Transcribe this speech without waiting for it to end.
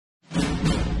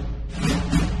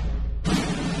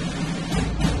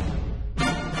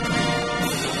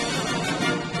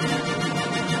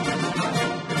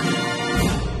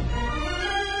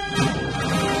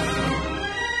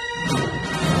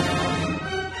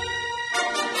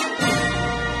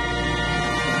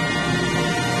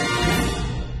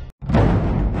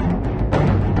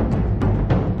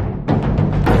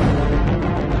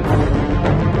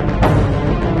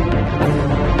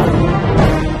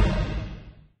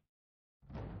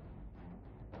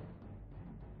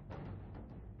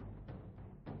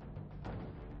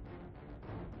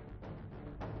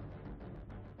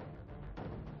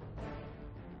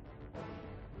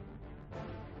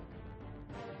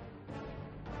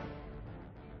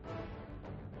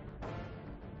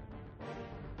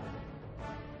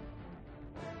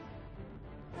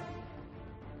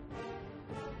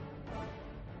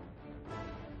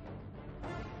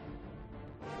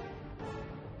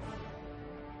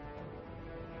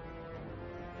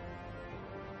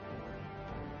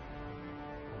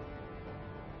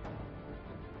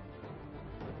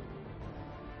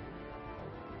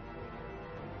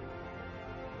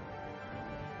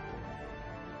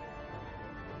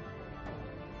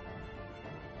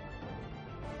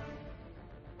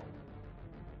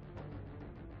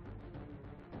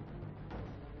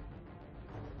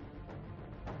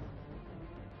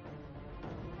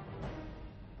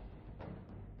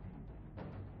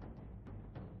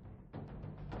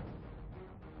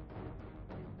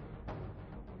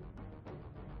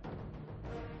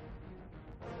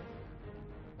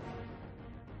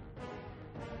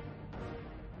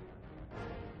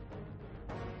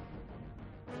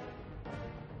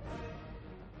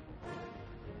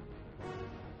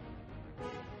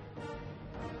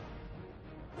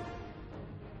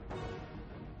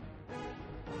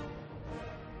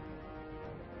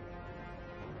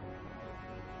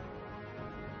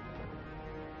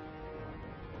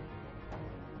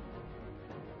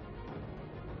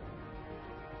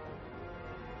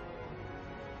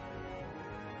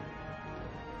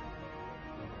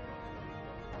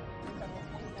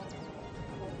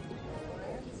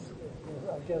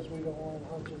guess we don't want to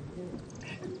hunt him here.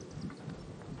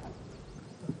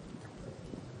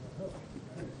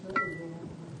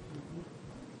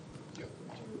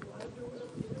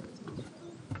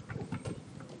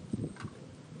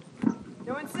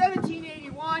 Now in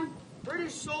 1781,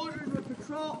 British soldiers would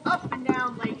patrol up and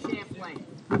down Lake Champlain.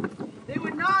 They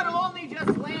would not only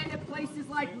just land at places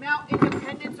like Mount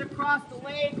Independence across the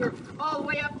lake or all the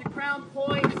way up to Crown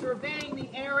Point, surveying the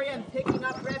area and picking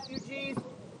up refugees.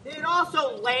 They would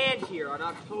also land here on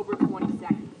October 22nd,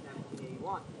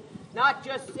 1781. Not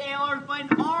just sailors, but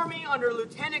an army under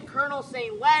Lieutenant Colonel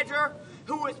St. Ledger,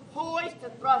 who was poised to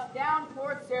thrust down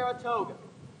towards Saratoga.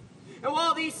 And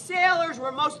while these sailors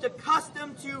were most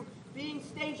accustomed to being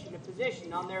stationed in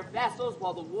position on their vessels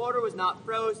while the water was not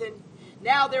frozen,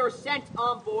 now they were sent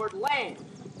on board land.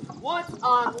 Once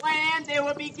on land, they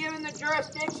would be given the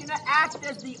jurisdiction to act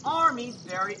as the Army's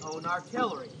very own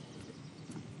artillery.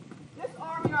 This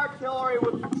Army artillery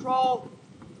would patrol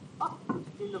up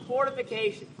in the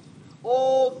fortifications.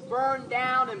 Old, burned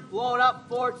down, and blown up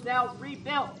forts now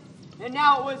rebuilt. And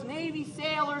now it was Navy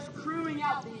sailors crewing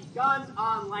out these guns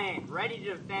on land, ready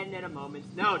to defend at a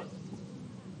moment's notice.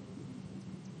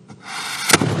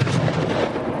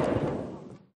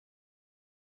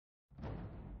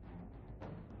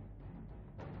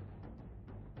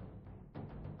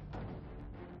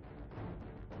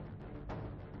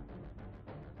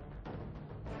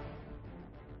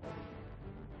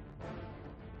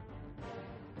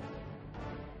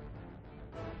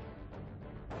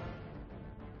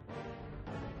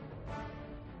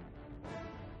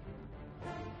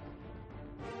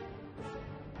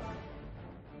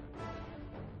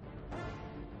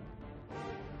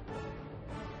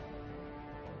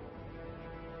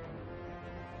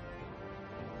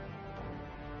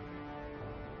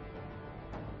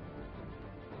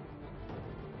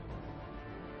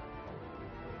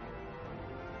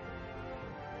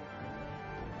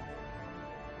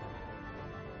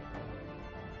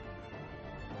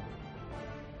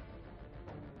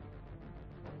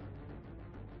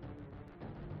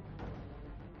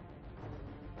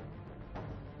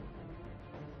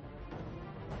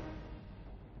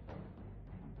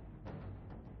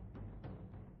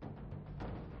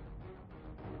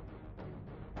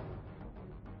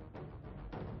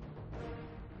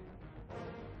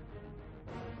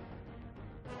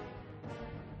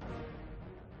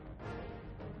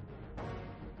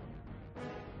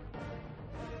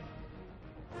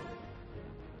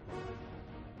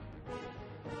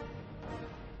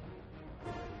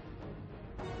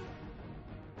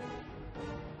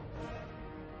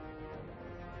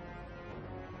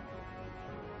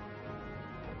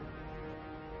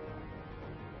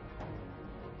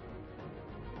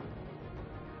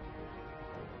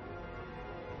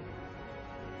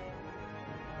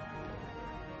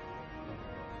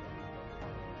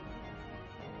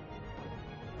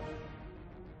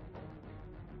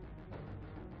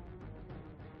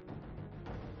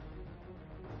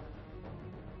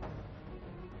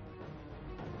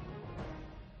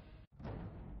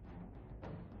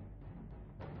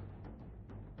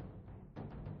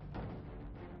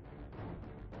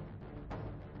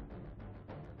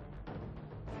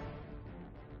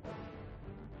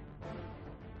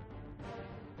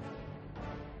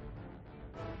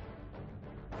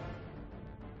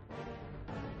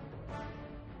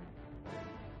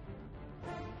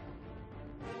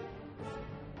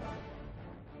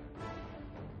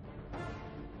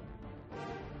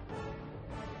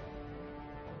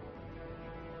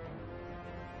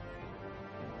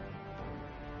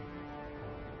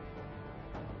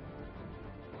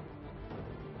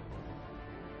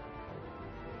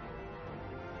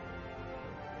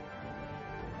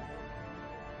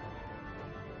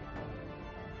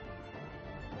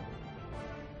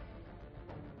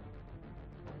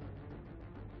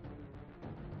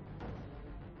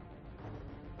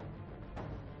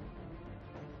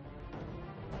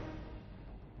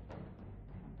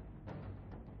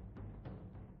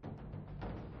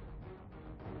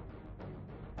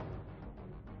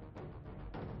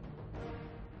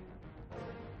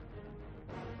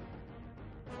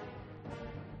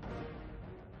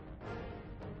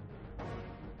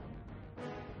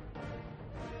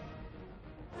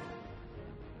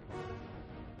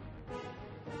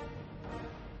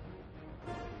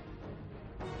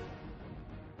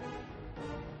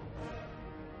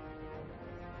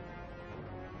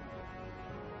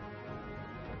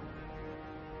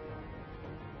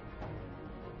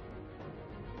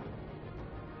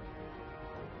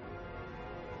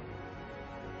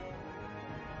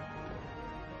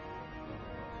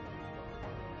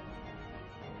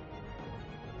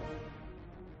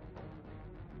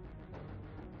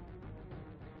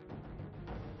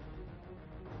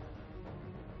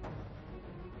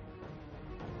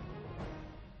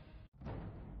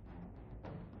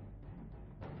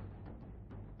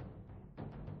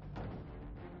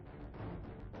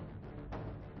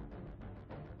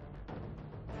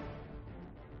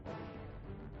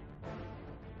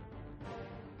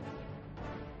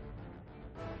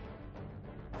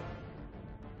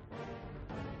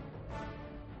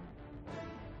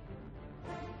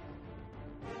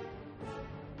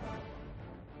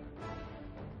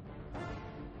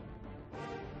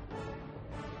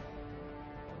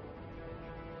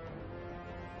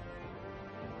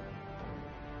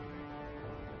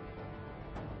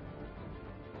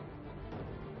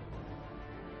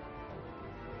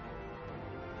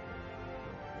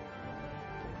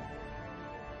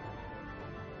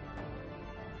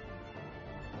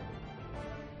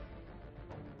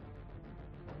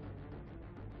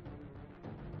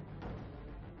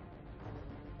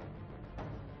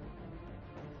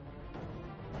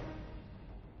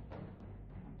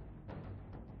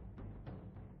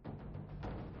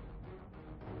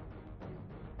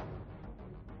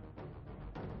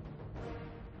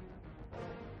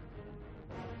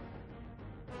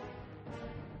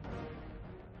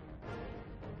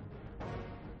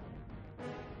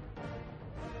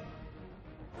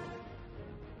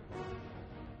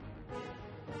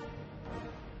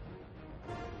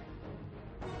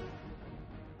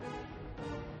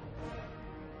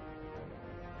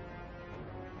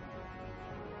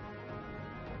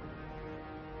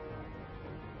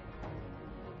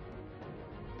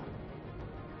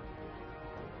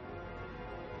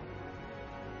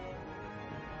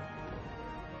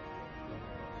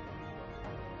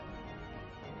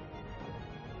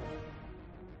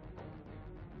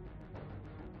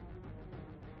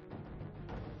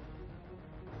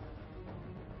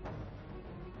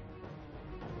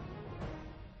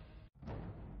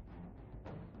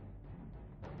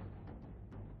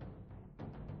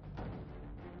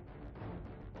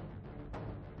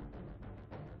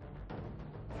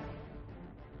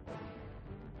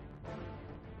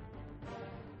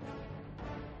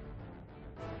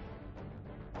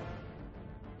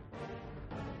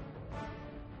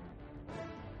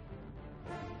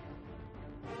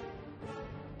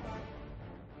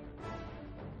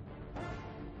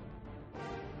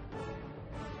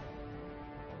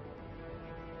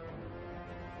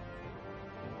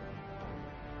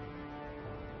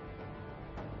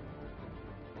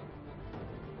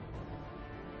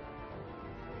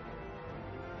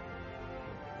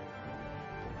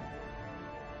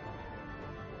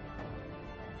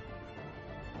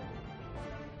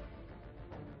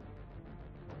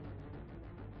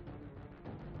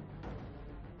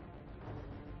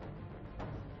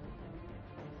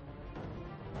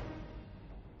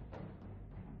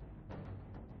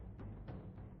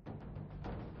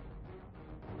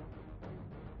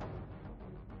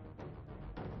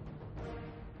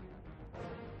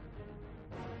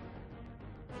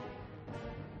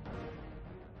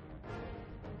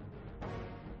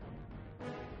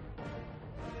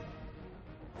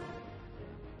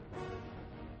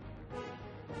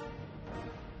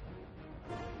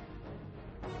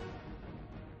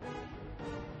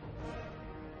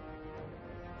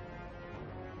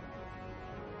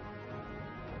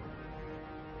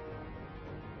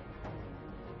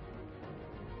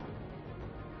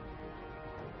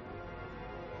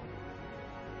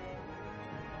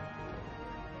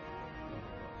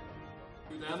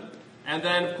 them. And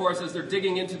then, of course, as they're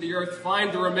digging into the earth,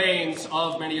 find the remains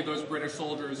of many of those British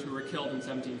soldiers who were killed in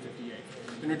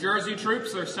 1758. The New Jersey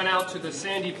troops are sent out to the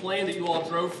sandy plain that you all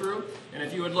drove through, and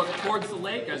if you would look towards the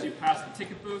lake as you pass the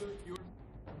ticket booth, you would...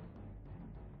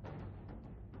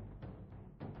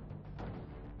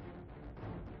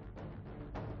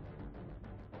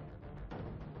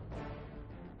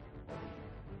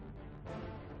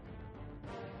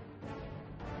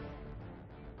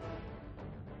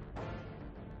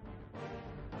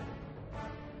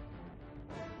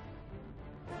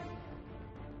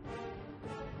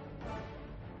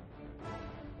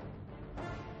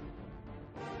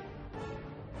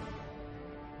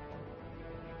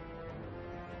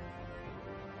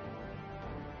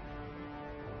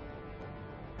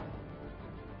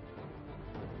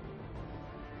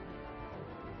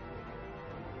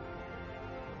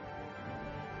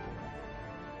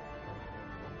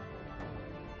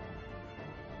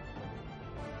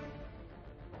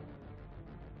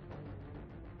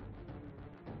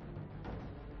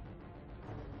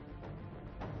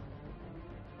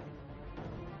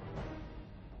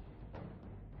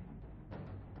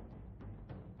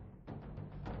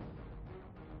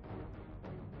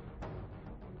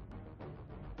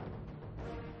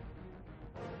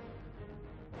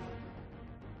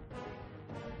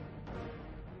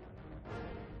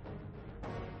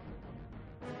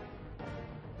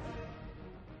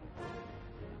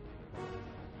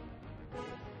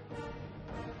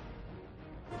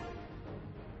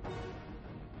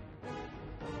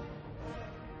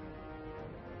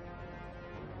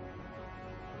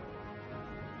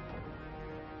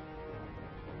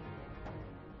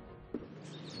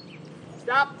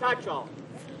 Stop, touch all.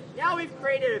 Now we've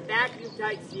created a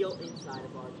vacuum-tight seal inside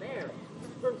of our barrel.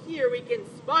 From here we can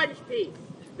sponge piece.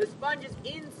 The sponge is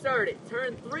inserted,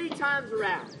 turned 3 times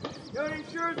around. Now it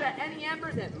ensures that any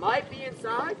embers that might be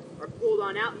inside are pulled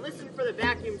on out and listen for the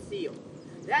vacuum seal.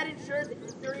 That ensures that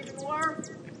if there even were,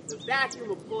 the vacuum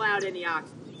will pull out any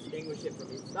oxygen, extinguish it from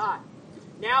inside.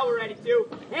 Now we're ready to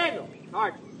handle the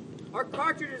cartridge. Our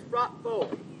cartridge is brought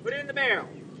forward, put it in the barrel.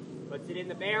 Puts it in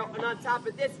the barrel, and on top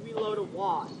of this, we load a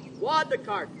wad. Wad the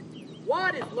cartridge.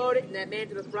 Wad is loaded, and that man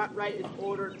to the front right is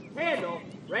ordered, handle,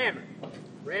 rammer.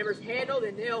 Rammer's handled,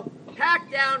 and he'll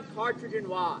pack down cartridge and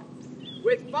wad.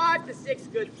 With 5 to 6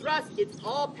 good thrusts, it's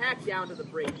all packed down to the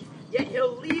breech. Yet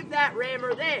he'll leave that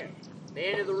rammer there.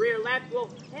 Man to the rear left will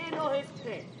handle his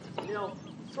pin. He'll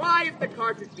try if the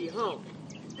cartridge be home.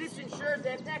 This ensures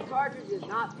that if that cartridge is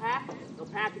not packed, he'll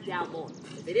pack it down more.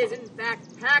 If it isn't, in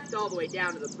fact, packed all the way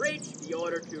down to the breech, the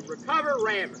order to recover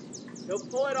rammer. He'll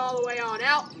pull it all the way on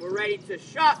out, and we're ready to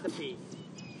shot the piece.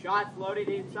 Shot's loaded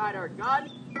inside our gun.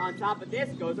 On top of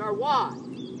this goes our wad.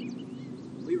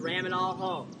 We ram it all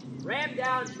home. Ram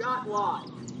down, shot, wad.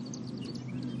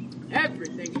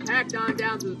 Everything's packed on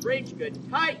down to the breech, good and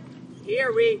tight.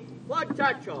 Here we plug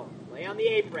touch hole. Lay on the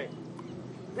apron.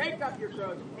 Take up your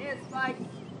crows and hand spikes.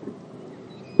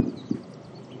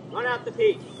 Run out the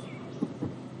piece.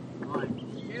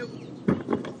 1, 2.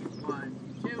 1,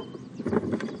 2.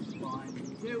 1,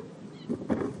 2.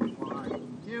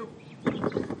 1, 2.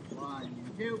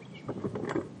 1, 2.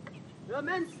 The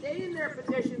men stay in their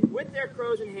positions with their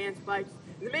crows and handspikes.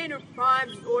 And the man who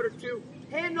primes is ordered to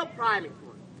handle priming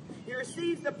horn. He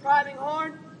receives the priming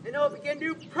horn and he'll begin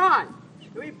to prime.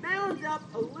 And we balance up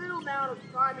a little amount of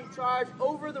priming charge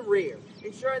over the rear,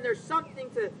 ensuring there's something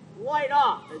to light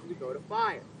off as we go to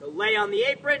fire. So lay on the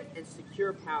apron and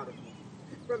secure powder.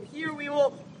 From here we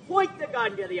will point the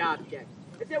gun to the object,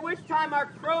 at which time our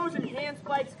crows and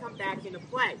handspikes come back into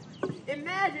play.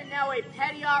 Imagine now a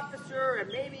petty officer and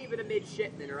maybe even a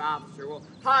midshipman or officer will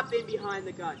hop in behind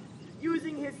the gun.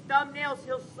 Using his thumbnails,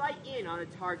 he'll sight in on a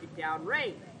target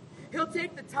downrange. He'll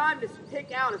take the time to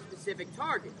pick out a specific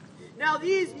target. Now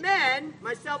these men,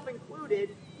 myself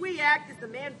included, we act as the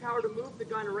manpower to move the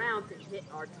gun around to hit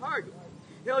our target.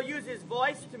 He'll use his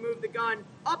voice to move the gun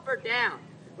up or down,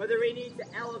 whether he needs to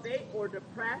elevate or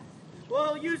depress.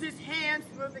 Well, he'll use his hands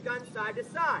to move the gun side to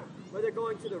side, whether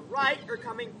going to the right or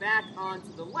coming back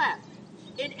onto the left.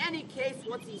 In any case,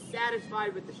 once he's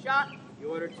satisfied with the shot, you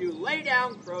order to lay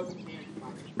down crows and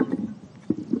handspikes.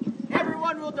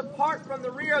 Everyone will depart from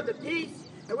the rear of the piece,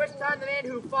 at which time the man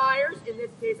who fires, in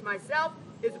this case myself,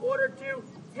 is ordered to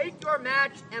take your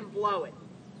match and blow it.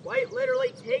 Quite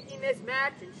literally taking this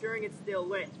match, ensuring it's still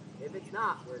lit. If it's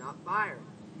not, we're not firing.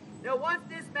 Now once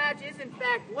this match is in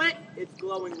fact lit, it's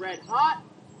glowing red hot,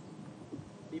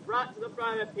 be brought to the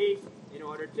front of the piece in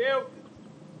order to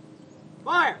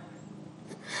fire.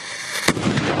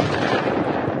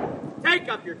 Take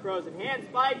up your crows and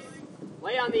handspikes,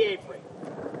 lay on the apron.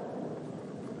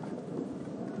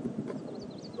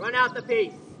 run out the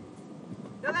piece.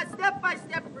 Now that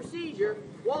step-by-step procedure,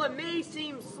 while it may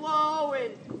seem slow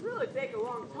and really take a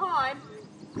long time,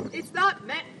 it's not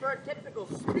meant for a typical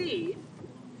speed.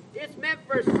 It's meant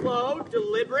for slow,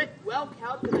 deliberate,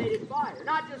 well-calculated fire.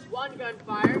 Not just one gun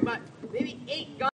firing, but maybe 8 guns.